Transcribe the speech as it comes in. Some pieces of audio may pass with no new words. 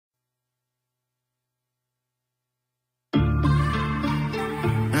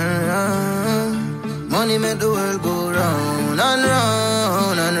Money make the world go round and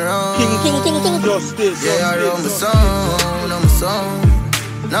round and round. Justice. Yeah, around my sound, I'm a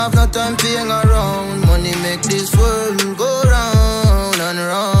sound. Now have no time to hang around. Money make this world go round and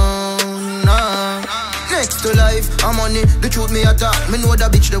round. Nah. Next to life, I'm money, the truth me attack. Me know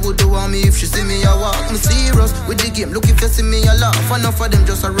that bitch they would do want me if she see me a walk. Me serious with the game, look if you see me a laugh. Enough of them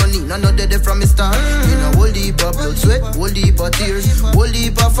just a running, none of them from me start. You know, whole heap of blood, sweat, whole heap of tears, whole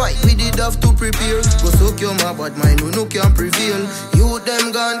heap of fight, we did have to prepare. Go soak your mouth, but mine no can prevail. You them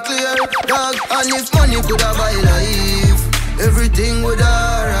gone clear, dog. And if money could have buy life, everything would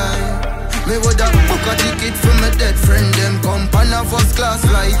alright. Me woulda book a ticket for my dead friend. Them come on a first class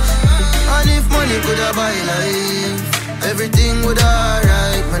flight. And if money coulda buy life, everything woulda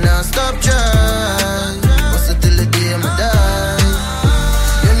alright. Man, I stop trying. Hustle till the day I die.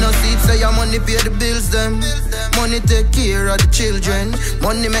 You know see it say your money pay the bills them. Money take care of the children.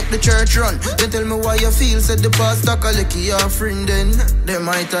 Money make the church run. Then tell me why you feel said the pastor collect your friend then. They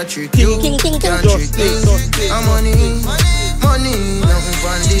might a trick you, can't trick me. And money, money, nothing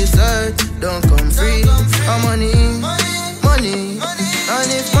from this earth don't come free. And money, money. And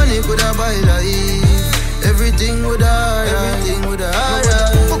if money coulda buy life, everything woulda alright. Everything woulda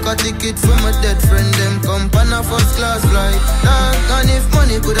alright. Book a ticket for my dead friend. Them come on a first class flight. And if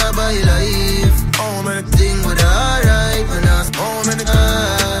money coulda buy life, everything woulda alright. When I oh man,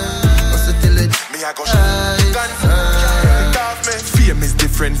 what's the till it? Me I go fame is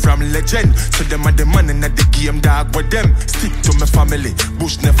different from legend. So them are the man in the game, dog with them. Stick to my family,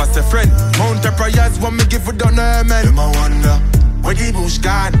 bush never say friend. Mount the prayers when me give it down man. Them I wonder where the bush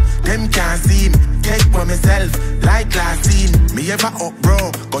gone, them can't see me. Take for myself, like last scene. Me ever up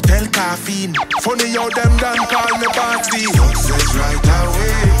bro, go tell caffeine. Funny how them done call me party. Success right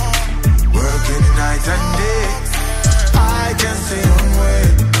away, working night and day. I can say one way,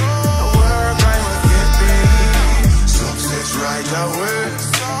 I work I must get paid. Success right away,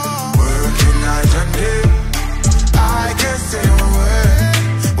 working night and day. I can say one way,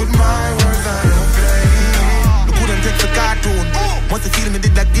 with my words I don't play. Look who them take the cartoon. Once the feeling me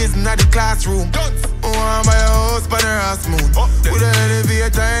did that gazing at the classroom. Oh, I'm by a house by the Ross moon. With an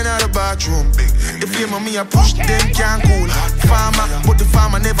elevator in the bathroom. The flame on me I push, them can't cool. Farmer, but the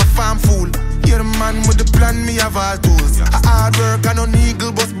farmer never farm fool. You're the man with the plan, me have all tools. I hard work, I no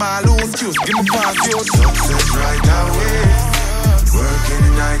eagle, bust balloons. Excuse, give me pass, yo. Success right away,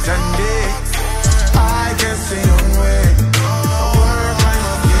 working night and day. I can say one way, I work, I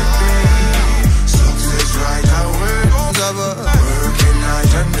must get paid. Success right away, working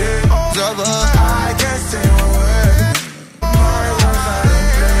night and day. I can say one way, my words I don't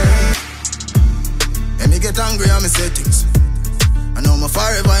play. And me get angry on my settings. I know my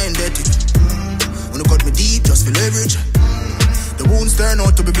forever indebted. When you cut me deep, just feel leverage. The wounds turn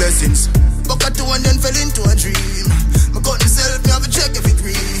out to be blessings. Bucket two and then fell into a dream. Me cut myself, me have to check if it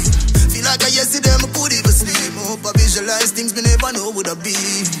real. Feel like yesterday I could even sleep. Hope I visualize things me never know would I be.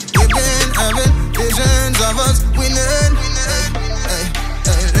 We've been having visions of us winning.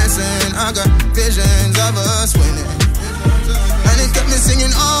 Listen, I got visions of us winning. And it kept me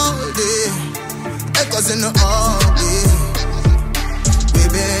singing all day, echoes in the all day.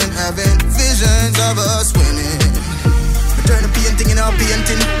 We've been having visions of us winning. We turn the painting in our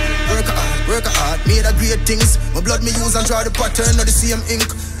painting. Work hard, made a great things. My blood me use and try the pattern of the same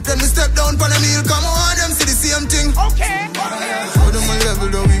ink. Then we step down for the meal, come on, them see the same thing. Okay. Show them a level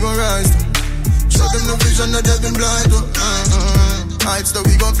that we gon' rise to. Show them the vision that they've been blind to. Heights that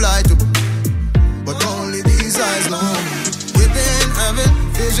we gon' fly to. But only these eyes know. We've been having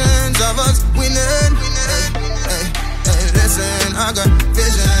visions of us winning. Listen, I got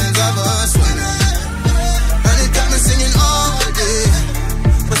visions of us winning. And it got me singing all day.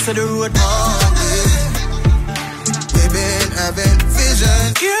 What's the road all day? We've been having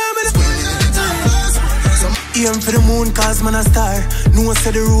visions. Aim for the moon cause man a star. No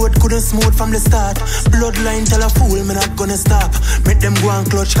say the road couldn't smooth from the start. Bloodline tell a fool me not gonna stop. Make them go and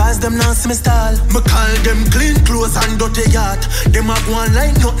clutch cause them not see me stall. Me call them clean clothes and dirty yacht. Them a go on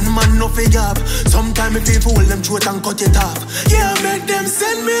like nothing man no figure up. Sometime if people hold them throat and cut it off. Yeah, make them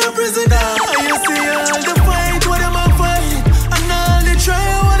send me a prisoner. You see all the fight what them a fight. And all the try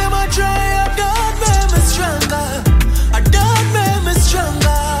what them a try. I don't make me stronger. I don't make me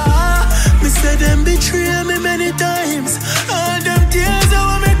stronger. Me say them betray me many times. All them tears I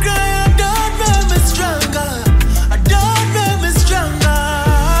want me cry. I don't make me stronger. I don't make me stronger.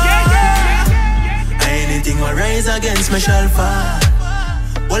 Anything will rise against me shall fall.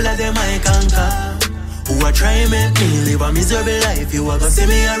 All of them I conquer. Who a try make me live a miserable life. You a go see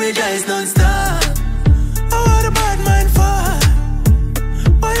me a rejoice non-stop. I want a bad mind fall.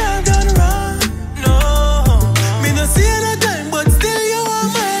 Why I done wrong? No.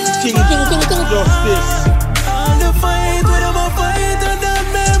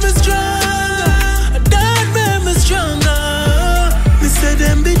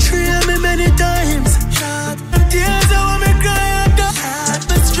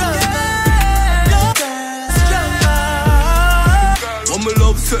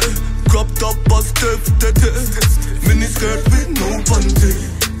 love say, cropped up a stiff tete. Mini skirt with no panty.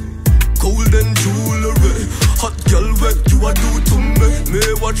 Golden jewelry, hot girl what you a do to me. Me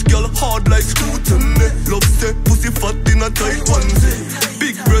watch girl hard like screw to me. Love say pussy fat in a tight onesie.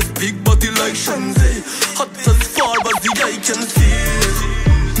 Big breast, big body like Shanzay. Hot as far as the eye can see.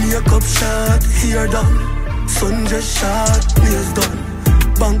 Makeup shot, hair done. Sun just shot, nails done.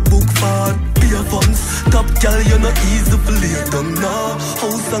 Bank book fat, pay funds. Top girl you not easy to lay down. Nah,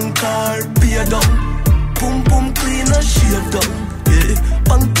 house and car, pay down. Boom boom clean and shave down.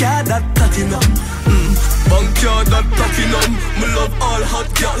 Bankyard that platinum. Bankyard that platinum. Me love all hot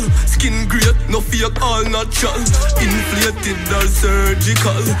gal. Skin great, no fake, all natural. Inflated or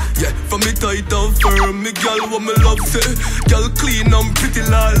surgical. Yeah, from me tight and firm. Me gal what me love say. Gal clean and pretty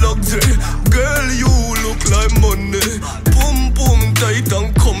like luxury. Girl you look like money. Boom boom tight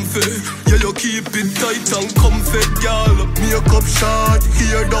and comfy. Yeah you keep it tight and comfy, gal. Makeup short,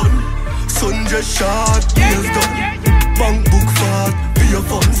 hair done. Sun just short, nails done. Bank book fat, pay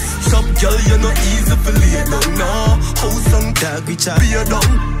funds. Shop girl, you not easy for lay down. Nah, house and dog, we pay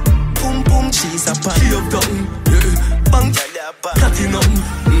down. Boom boom, cheese a pan, shave down. Bank platinum.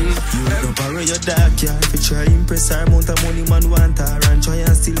 You don't borrow your dark, yeah. If you try impress her, amount of money man want her. And try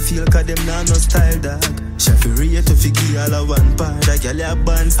and still feel cause them nah no style dog. She fi rate to figure all a one part. That girl a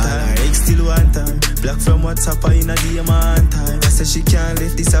band star, her ex still want her. Black from WhatsApp her in a DM and her. I say she can't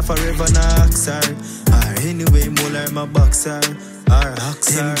let this her forever, nah ask her. Anyway, more like my boxer.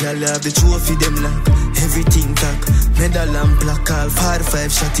 Them girl have the trophy, them like everything tack. Medal and black, all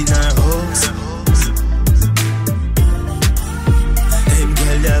 45 shot in her house. Them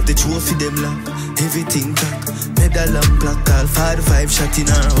girl have the trophy, them like everything tack. Medal and black, all 45 shot in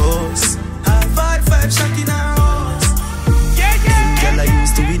her house. All 45 shot in her house. Them girl I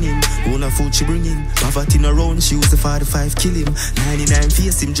used to win him. Own a food she bring in. Poverty no round, she used to 45 kill him. 99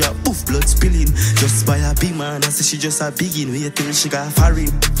 face him drop, poof, blood spilling. Just by a big man, I say she just a biggin. Wait till she got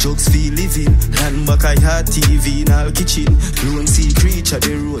foreign. Jokes feel living. Land back I had TV in all kitchen. Lone sea creature,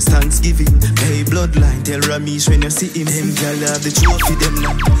 they roast Thanksgiving. Hey bloodline, tell Ramesh when you see him. Them girl have the trophy, them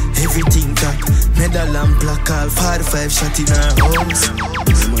like everything tack. Medal and black, all 45 shot in her house.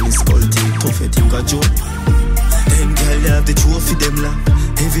 This money skull thing, tough, I think a joke. Them girl have the trophy, them like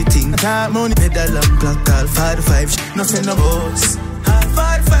everything. That money, medal and black, all 45. Nothing no boss. All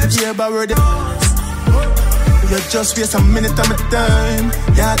 45, yeah, but we're the boss. You just waste a minute of my time.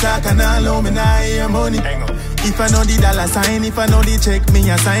 Yeah, talk and all me now hear money. If I know the dollar sign, if I know the check, me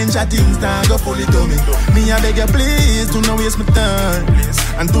a sign chatting star, go fully to me. Me a beg you please, do not waste my time.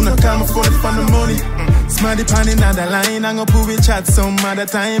 And do not call my phone for the money. Smarty pan in the line, I'm gonna put we chat some other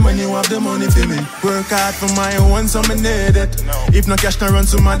time when you have the money for me. Work hard for my own, so me need it. If no cash can run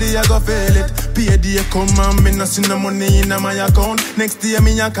somebody, I go fail it. Payday come and me no see no money in my account. Next day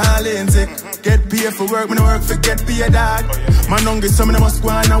me a call in sick. Get paid for work, me no work for get paid dog. Man hungry, so me no must go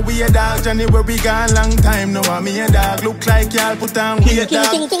on a weird dog. Johnny where we gone long time, no want me a dog. Look like y'all put on weird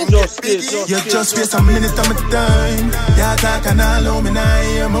dog. You just waste a minute of my time. Y'all talk and all me now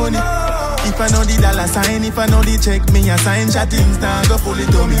hear money. If I know the dollar sign, if I know the check, me a sign chatting star, go fully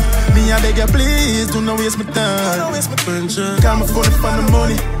to me. Me a beg you please, do not waste my time. Come phone for the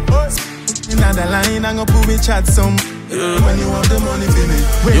money. Another line, I'm gonna put we chat some. When you want the money for me.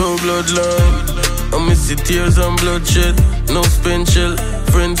 Yo bloodline, I miss the tears and bloodshed. No spin chill,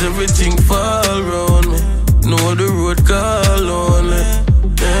 friends everything fall around me. Know the road call only.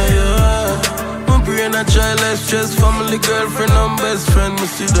 Yeah, yeah. My brain a try less stress. Family, girlfriend and best friend. Me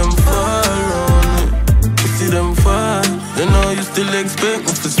see them fall around me. Me see them fall. They know you still expect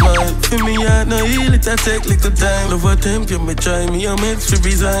me to smile. For me I no heal it, I take little time. Love attempt, you may try me, I'm meds for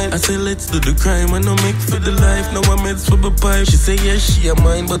resign. I say let's do the crime, I no make for the life. Now I'm meds for the pipe. She say yes, she a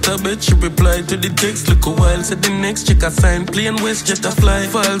mine, but I bet she replied to the text. Look a while, said the next check I sign. Plane West jet a fly.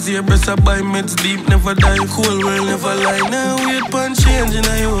 Falls here, breast I buy meds deep, never die. Cool world never lie. Now wait pan change in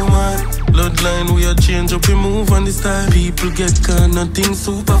a human. Bloodline we a change up, we move on this time. People get caught, nothing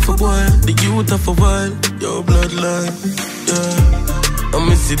super for while. The youth of a while, your bloodline. Yeah. I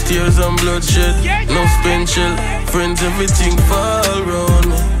miss the tears and bloodshed. No spin chill, friends everything fall around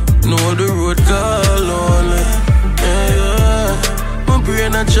me. Know the road call only. Yeah, yeah. My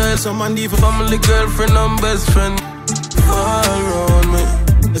brain a child, some man leave family, girlfriend and best friend. Fall around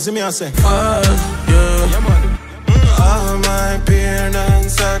me. Listen me I say fall, yeah, man. All my pain and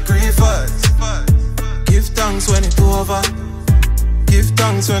sacrifice. Give thanks when it's over. Give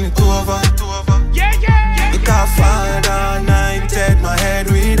thanks when it's over. Look how far down I take my head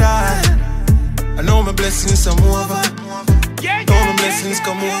with that. I know my blessings come over. Know my blessings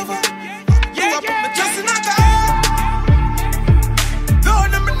come over. Lord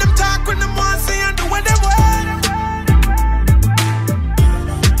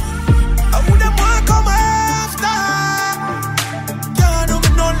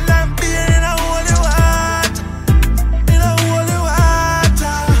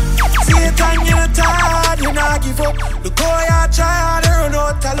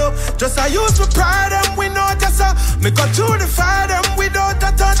Just I use my pride and we know that's a me go through the fire them without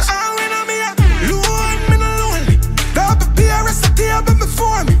a touch. I win on me alone, me no lonely. Don't be a rest of the table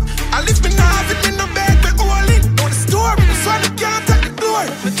before me. I lift me now, it me no bed, me only know the story. That's why they can't take the door.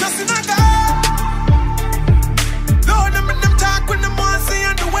 Me just in a God. Lord, them talk when them want see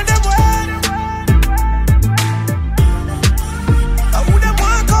and do when them want. I would them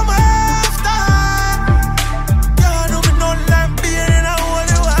want come after. God, no me not like being in a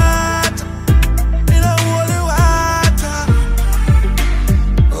holy water. In a holy water.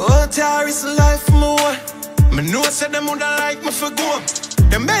 Oh, terrorist life more. Me know say them woulda like me for go.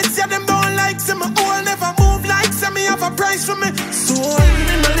 Them men say them don't like, say me all never move like, say me have a price for me. So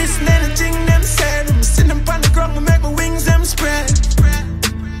me no listen anything them said. Me see them on the ground, me make my wings them spread.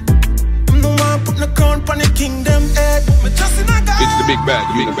 I'm no one put no crown on the kingdom head. Me just in a God. It's the big bad,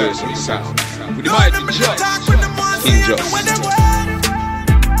 the big verse of the sound. With the mighty Just, King Just.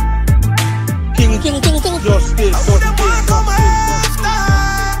 King Justice.